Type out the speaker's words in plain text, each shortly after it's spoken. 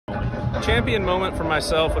Champion moment for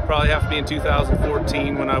myself would probably have to be in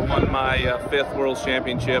 2014 when I won my 5th World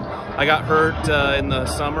Championship. I got hurt in the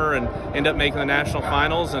summer and ended up making the national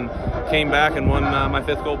finals and came back and won my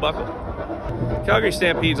 5th gold buckle. Calgary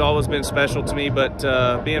Stampede's always been special to me, but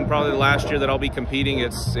being probably the last year that I'll be competing,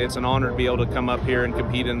 it's an honor to be able to come up here and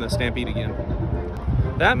compete in the Stampede again.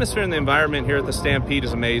 The atmosphere and the environment here at the Stampede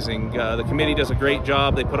is amazing. The committee does a great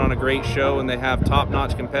job. They put on a great show, and they have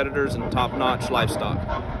top-notch competitors and top-notch livestock.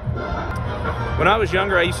 When I was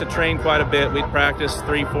younger, I used to train quite a bit. We'd practice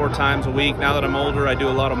 3-4 times a week. Now that I'm older, I do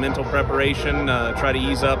a lot of mental preparation, try to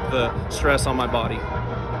ease up the stress on my body.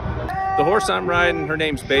 The horse I'm riding, her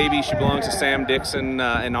name's Baby. She belongs to Sam Dixon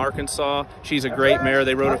in Arkansas. She's a great mare.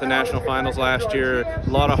 They rode her at the national finals last year. A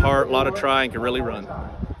lot of heart, a lot of try, and can really run.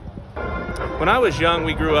 When I was young,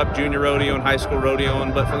 we grew up junior rodeo and high school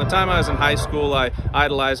rodeoing, but from the time I was in high school, I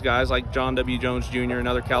idolized guys like John W. Jones Jr.,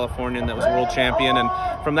 another Californian that was world champion, and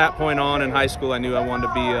from that point on in high school, I knew I wanted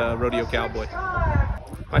to be a rodeo cowboy.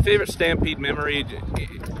 My favorite Stampede memory,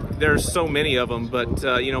 there's so many of them,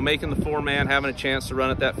 but you know, making the 4-man, having a chance to run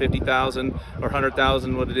at that 50,000 or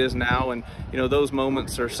 100,000, what it is now, and you know, those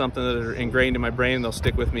moments are something that are ingrained in my brain and they'll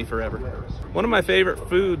stick with me forever. One of my favorite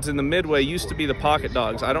foods in the Midway used to be the pocket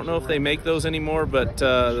dogs. I don't know if they make those anymore, but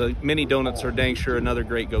the mini donuts are dang sure another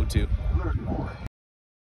great go-to.